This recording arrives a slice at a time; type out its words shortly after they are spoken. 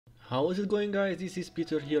How is it going, guys? This is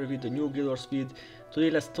Peter here with the new Guild Wars vid. Today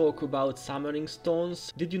let's talk about summoning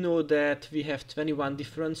stones. Did you know that we have 21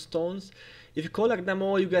 different stones? If you collect them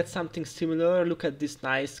all you get something similar. Look at this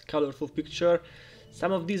nice colorful picture.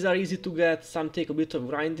 Some of these are easy to get, some take a bit of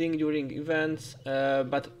grinding during events,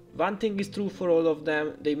 but one thing is true for all of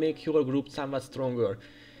them: they make your group somewhat stronger.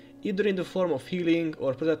 Either in the form of healing,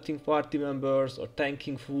 or protecting party members, or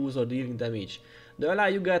tanking fools, or dealing damage. The ally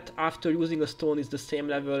you get after using a stone is the same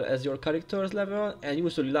level as your character's level and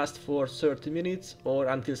usually lasts for 30 minutes or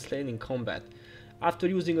until slain in combat. After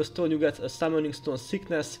using a stone you get a summoning stone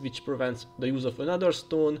sickness, which prevents the use of another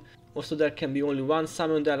stone. Also there can be only one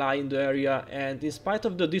summoned ally in the area, and in spite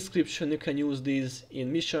of the description you can use these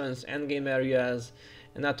in missions, endgame areas,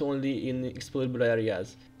 and not only in explorable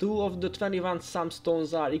areas. Two of the 21 sum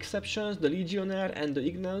stones are exceptions, the Legionnaire and the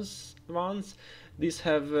Igneous ones. These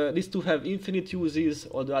two have infinite uses,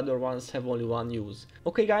 or the other ones have only one use.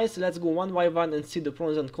 Okay guys, let's go one by one and see the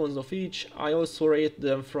pros and cons of each. I also rate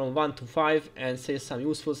them from 1 to 5 and say some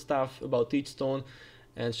useful stuff about each stone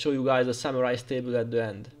and show you guys a summarized table at the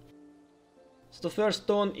end. So the first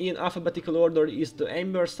stone in alphabetical order is the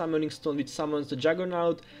Amber Summoning Stone, which summons the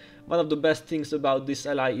Juggernaut. One of the best things about this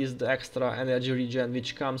ally is the extra energy regen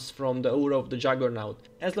which comes from the aura of the Juggernaut.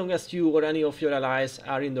 As long as you or any of your allies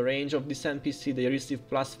are in the range of this NPC, they receive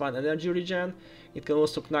 +1 energy regen. It can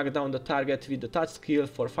also knock down the target with the touch skill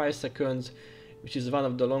for 5 seconds, which is one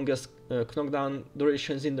of the longest knockdown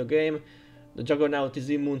durations in the game. The Juggernaut is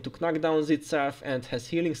immune to knockdowns itself and has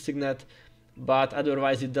healing signet, but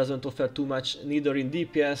otherwise it doesn't offer too much, neither in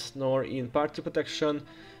DPS nor in party protection,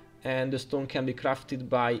 and the stone can be crafted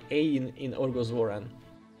by Ain in Orgo's Warren.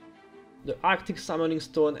 The Arctic Summoning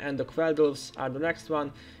Stone and the Kveldulfs are the next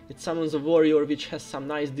one. It summons a warrior which has some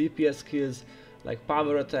nice DPS skills like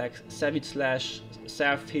power attack, savage slash,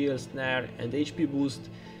 self heal, snare and HP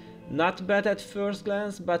boost. Not bad at first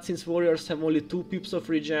glance, but since warriors have only 2 pips of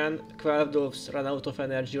regen, Kveldulfs run out of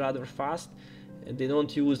energy rather fast, and they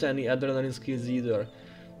don't use any adrenaline skills either.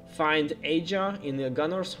 Find Aja in the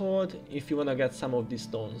Gunner's Hold if you wanna get some of these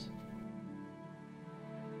stones.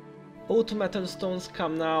 Automaton stones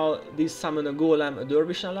come now. These summon a Golem, a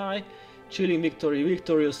Dervish ally. Chilling Victory,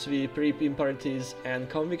 Victorious Sweep, Reap Imperatrice and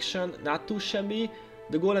Conviction, not too shabby.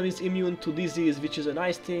 The Golem is immune to disease, which is a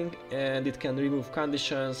nice thing, and it can remove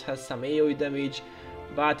conditions, has some AoE damage,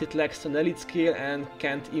 but it lacks an elite skill and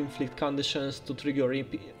can't inflict conditions to trigger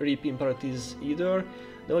Reap Imperatrice either.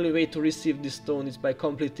 The only way to receive this stone is by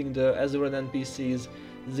completing the Azuran NPC's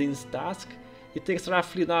Zin's task. It takes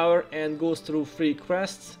roughly an hour and goes through 3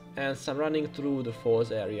 quests and some running through the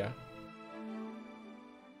falls area.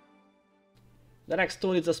 The next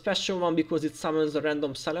stone is a special one because it summons a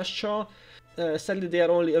random Celestial. Sadly they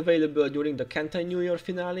are only available during the Kentai New Year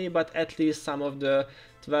finale, but at least some of the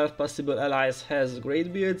 12 possible allies has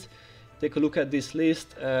great builds. Take a look at this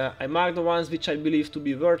list. I marked the ones which I believe to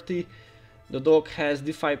be worthy. The dog has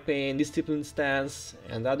Defy Pain, Disciplined Stance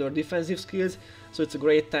and other defensive skills, so it's a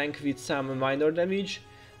great tank with some minor damage.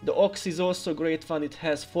 The Ox is also a great one. It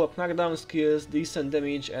has 4 knockdown skills, decent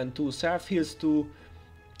damage and 2 self heals too.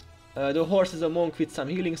 The Horse is a monk with some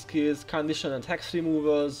healing skills, condition and hex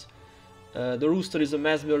removals. The Rooster is a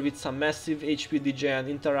Mesmer with some massive HP degen,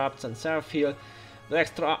 interrupts and self heal. The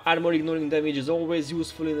extra armor ignoring damage is always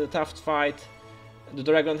useful in a tough fight. The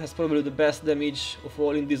Dragon has probably the best damage of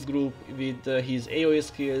all in this group with his AoE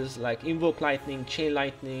skills like Invoke Lightning, Chain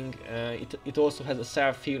Lightning. It also has a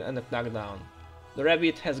self heal and a knockdown. The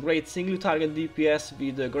Rabbit has great single target DPS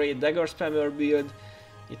with a great Dagger Spammer build.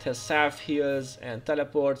 It has self heals and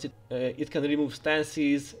teleports. It can remove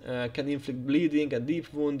stances, can inflict bleeding and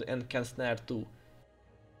deep wound, and can snare too.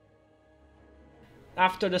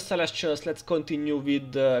 After the Celestials, let's continue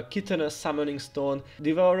with the Chitinous Summoning Stone.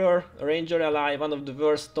 Devourer, a Ranger ally, one of the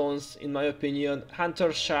worst stones in my opinion.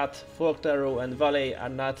 Hunter's Shot, Forked Arrow and Valet are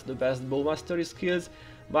not the best bow mastery skills,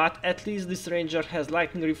 but at least this Ranger has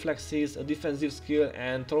lightning reflexes, a defensive skill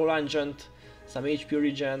and Troll Unguent, some HP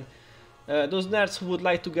regen. Those nerds who would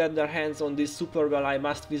like to get their hands on this superb ally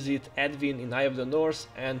must visit Edwin in Eye of the North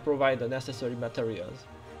and provide the necessary materials.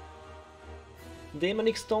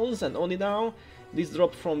 Demonic Stones and Oni now. These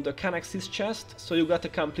drop from the Canaxis chest, so you gotta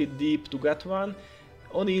complete deep to get one.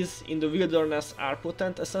 Onis in the wilderness are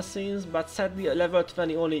potent assassins, but sadly a level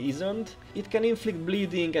 20 Oni isn't. It can inflict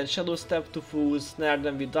bleeding and shadow step to fools, snare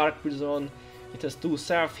them with Dark Prison. It has 2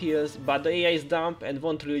 self heals, but the AI is dumb and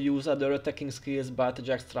won't really use other attacking skills but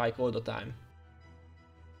Jack Strike all the time.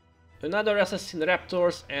 Another assassin,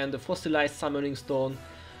 Raptors and the Fossilized Summoning Stone.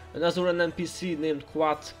 An Azuran NPC named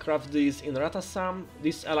Quat crafts these in Ratasam.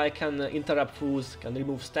 This ally can interrupt fools, can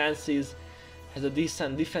remove stances, has a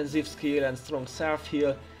decent defensive skill and strong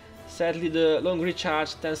self-heal. Sadly, the long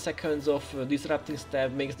recharge 10 seconds of Disrupting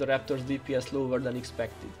Stab makes the Raptor's DPS lower than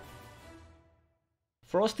expected.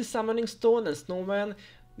 Frosty Summoning Stone and Snowman.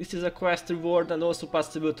 This is a quest reward and also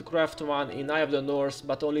possible to craft one in Eye of the North,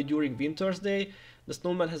 but only during Winter's Day. The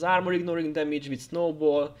Snowman has armor ignoring damage with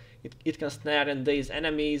Snowball, it can snare and daze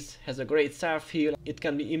enemies, has a great self-heal, it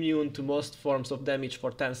can be immune to most forms of damage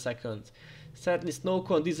for 10 seconds. Sadly,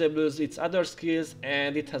 Snowcone disables its other skills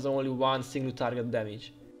and it has only one single target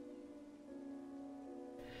damage.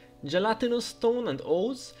 Gelatinous Stone and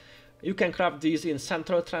Ooze. You can craft these in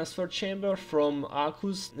Central Transfer Chamber from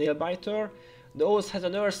Alku's Nailbiter. The Ooze has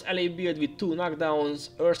an Earth ally build with 2 knockdowns,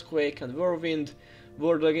 Earthquake and Whirlwind.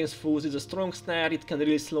 Ward against foes is a strong snare, it can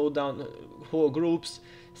really slow down whole groups.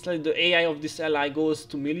 Slightly the AI of this ally goes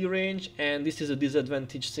to melee range, and this is a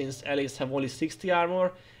disadvantage since allies have only 60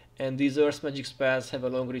 armor, and these Earth magic spells have a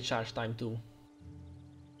long recharge time too.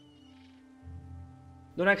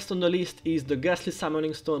 The next on the list is the Ghastly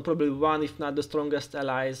Summoning Stone, probably one if not the strongest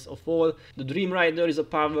allies of all. The Dream Rider is a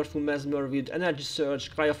powerful mesmer with Energy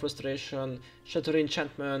Surge, Cryofrustration, Shatter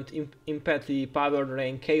Enchantment, Empathy, Power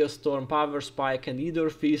Drain, Chaos Storm, Power Spike and Either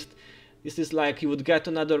Fist. This is like you would get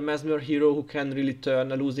another mesmer hero who can really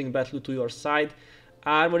turn a losing battle to your side.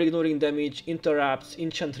 Armor ignoring damage, interrupts,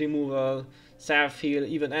 enchant removal, self-heal,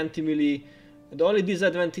 even anti-melee. The only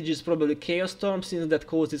disadvantage is probably Chaos Storm since that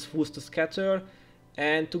causes foes to scatter.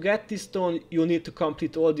 And to get this stone you need to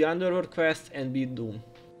complete all the underworld quests and beat Doom.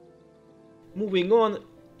 Moving on,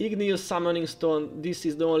 Igneous Summoning Stone. This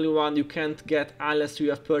is the only one you can't get unless you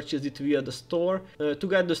have purchased it via the store. To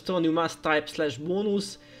get the stone you must type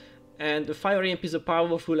 /bonus, and the Fire Imp is a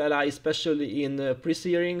powerful ally, especially in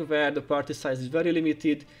pre-searing where the party size is very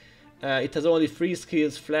limited. It has only 3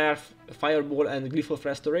 skills, Flare, Fireball and Glyph of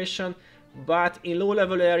Restoration, but in low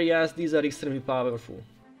level areas these are extremely powerful.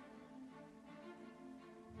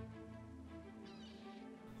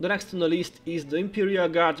 The next on the list is the Imperial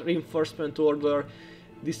Guard Reinforcement Order.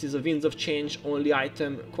 This is a Winds of Change only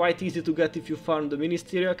item, quite easy to get if you farm the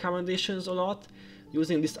Ministerial Commendations a lot.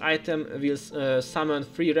 Using this item will summon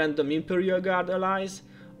 3 random Imperial Guard allies.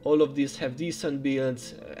 All of these have decent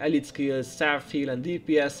builds, elite skills, self-heal and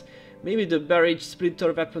DPS. Maybe the Barrage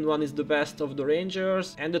Splinter Weapon one is the best of the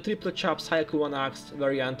Rangers, and the Triple Chops Haiku 1 Axe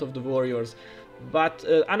variant of the Warriors. But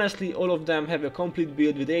honestly all of them have a complete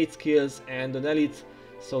build with 8 skills and an elite,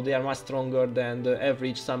 so they are much stronger than the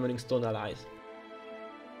average Summoning Stone allies.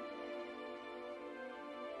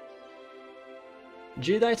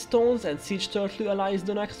 Jadeite Stones and Siege Turtle ally is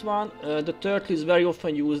the next one. The turtle is very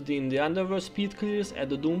often used in the Underworld speed clears at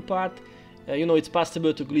the Doom part. You know, it's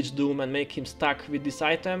possible to glitch Doom and make him stuck with this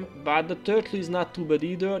item, but the turtle is not too bad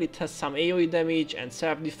either. It has some AoE damage and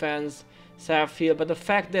self-defense, self-heal, but the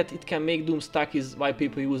fact that it can make Doom stuck is why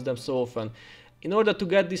people use them so often. In order to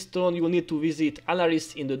get this stone you will need to visit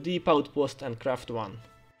Alaris in the Deep Outpost and craft one.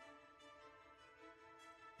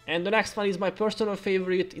 And the next one is my personal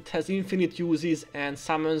favorite. It has infinite uses and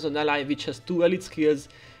summons an ally which has 2 elite skills.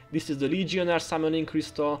 This is the Legionnaire Summoning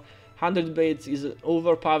Crystal. 100 Blades is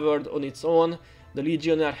overpowered on its own. The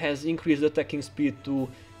Legionnaire has increased attacking speed too,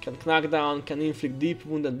 can knock down, can inflict deep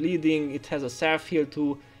wound and bleeding, it has a self-heal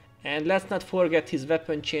too. And let's not forget his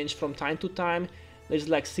weapon change from time to time. There's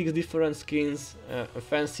like 6 different skins, a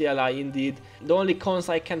fancy ally indeed. The only cons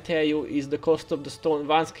I can tell you is the cost of the stone,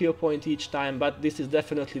 1 skill point each time, but this is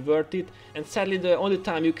definitely worth it. And sadly the only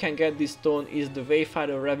time you can get this stone is the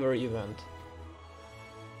Wayfarer Reverie event.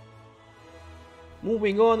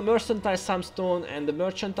 Moving on, Mercantile Sunstone and the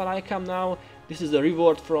Merchantile Icon now. This is the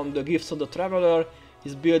reward from the Gifts of the Traveler.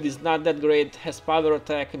 His build is not that great, has power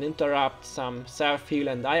attack and interrupt, some self-heal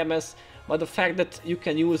and IMS. But the fact that you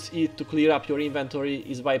can use it to clear up your inventory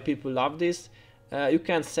is why people love this. You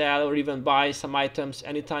can sell or even buy some items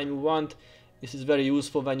anytime you want. This is very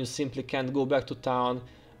useful when you simply can't go back to town,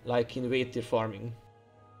 like in Waytier farming.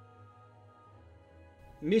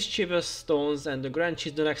 Mischievous Stones and the Grentch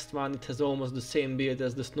is the next one. It has almost the same build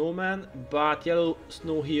as the Snowman, but yellow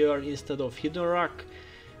snow here instead of hidden rock.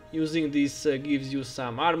 Using this gives you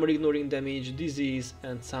some armor ignoring damage, disease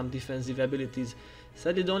and some defensive abilities.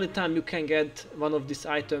 Sadly the only time you can get one of these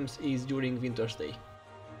items is during Winter's Day.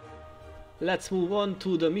 Let's move on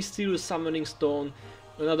to the Mysterious Summoning Stone,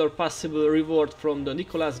 another possible reward from the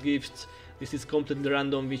Nicholas gifts. This is completely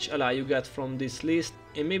random which ally you get from this list,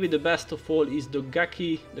 and maybe the best of all is the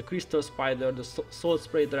Gaki, the Crystal Spider, the Salt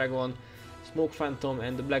Spray Dragon, Smoke Phantom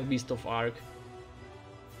and the Black Beast of Ark.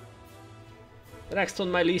 Next on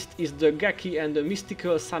my list is the Gaki and the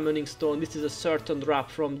Mystical Summoning Stone. This is a certain drop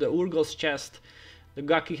from the Urgos chest. The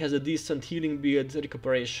Gaki has a decent healing build,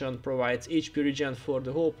 recuperation, provides HP regen for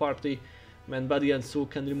the whole party, when body and soul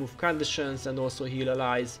can remove conditions and also heal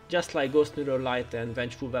allies, just like Ghost Mirror Light and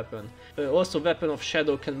Vengeful Weapon. Also Weapon of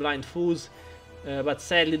Shadow can blind fools, but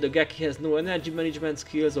sadly the Gaki has no energy management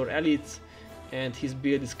skills or elites, and his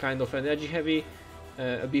build is kind of energy heavy.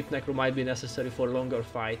 A Beep Necro might be necessary for longer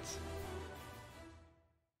fights.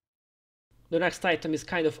 The next item is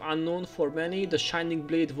kind of unknown for many, the Shining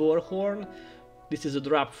Blade Warhorn. This is a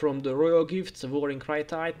drop from the Royal Gifts, a Warring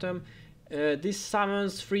Right item. This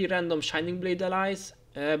summons 3 random Shining Blade allies,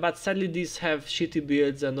 but sadly these have shitty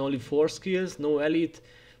builds and only 4 skills, no elite.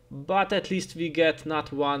 But at least we get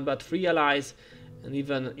not 1 but 3 allies, and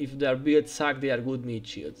even if their builds suck, they are good meat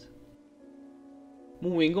shields.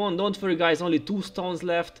 Moving on, don't worry guys, only 2 stones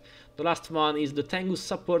left. The last one is the Tengu's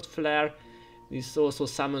Support Flare. This also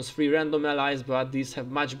summons 3 random allies, but these have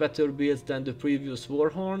much better builds than the previous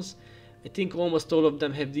Warhorns. I think almost all of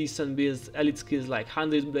them have decent builds, elite skills like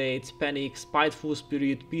 100 Blades, Panic, Spiteful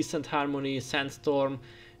Spirit, Peace and Harmony, Sandstorm,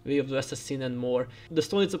 Way of the Assassin and more. The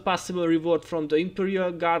stone is a possible reward from the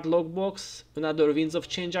Imperial Guard Logbox, another Winds of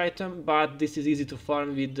Change item, but this is easy to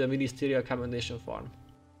farm with the Ministerial Commendation farm.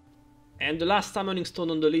 And the last summoning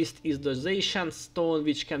stone on the list is the Zacian stone,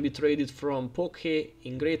 which can be traded from Poke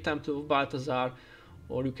in Great Temple of Balthazar,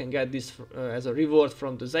 or you can get this as a reward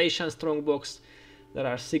from the Zacian Strongbox. There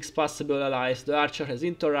are 6 possible allies. The archer has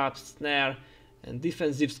interrupt, snare and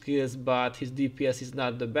defensive skills, but his DPS is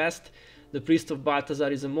not the best. The priest of Balthazar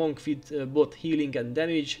is a monk with both healing and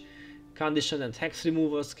damage, condition and hex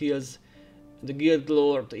removal skills. The guild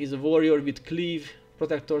lord is a warrior with cleave,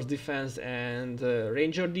 protector's defense and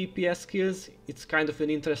ranger DPS skills. It's kind of an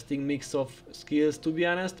interesting mix of skills to be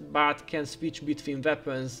honest, but can switch between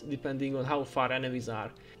weapons depending on how far enemies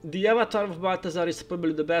are. The avatar of Balthazar is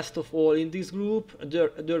probably the best of all in this group, a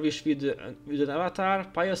dervish with an avatar,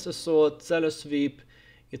 Pious Assault, Zealous Sweep.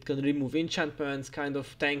 It can remove enchantments, kind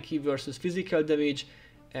of tanky versus physical damage,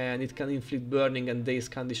 and it can inflict burning and daze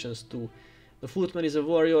conditions too. The Footman is a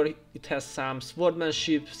warrior, it has some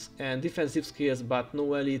swordmanship and defensive skills but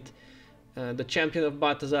no elite. The Champion of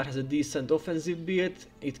Balthazar has a decent offensive build,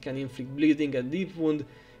 it can inflict bleeding and deep wound,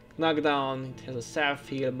 knockdown, it has a self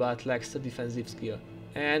heal but lacks a defensive skill.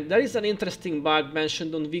 And there is an interesting bug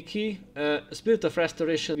mentioned on Wiki. Spirit of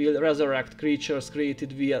Restoration will resurrect creatures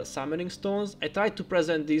created via summoning stones. I tried to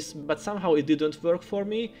present this, but somehow it didn't work for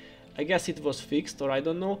me. I guess it was fixed, or I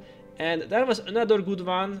don't know. And there was another good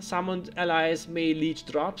one, summoned allies may leech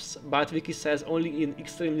drops, but Wiki says only in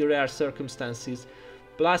extremely rare circumstances.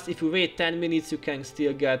 Plus, if you wait 10 minutes you can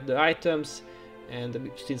still get the items,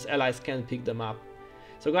 and since allies can pick them up.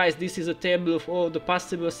 So guys, this is a table of all the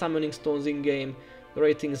possible summoning stones in game. The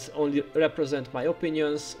ratings only represent my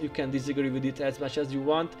opinions, you can disagree with it as much as you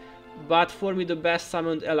want, but for me the best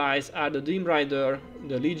summoned allies are the Dream Rider,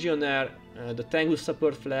 the Legionnaire, the Tengu's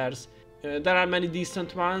Support Flares. There are many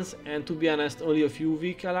decent ones, and to be honest only a few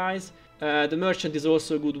weak allies. The Merchant is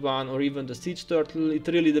also a good one, or even the Siege Turtle. It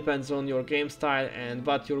really depends on your game style and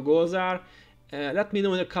what your goals are. Let me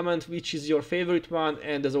know in a comment which is your favorite one,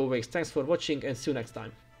 and as always, thanks for watching and see you next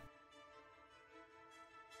time.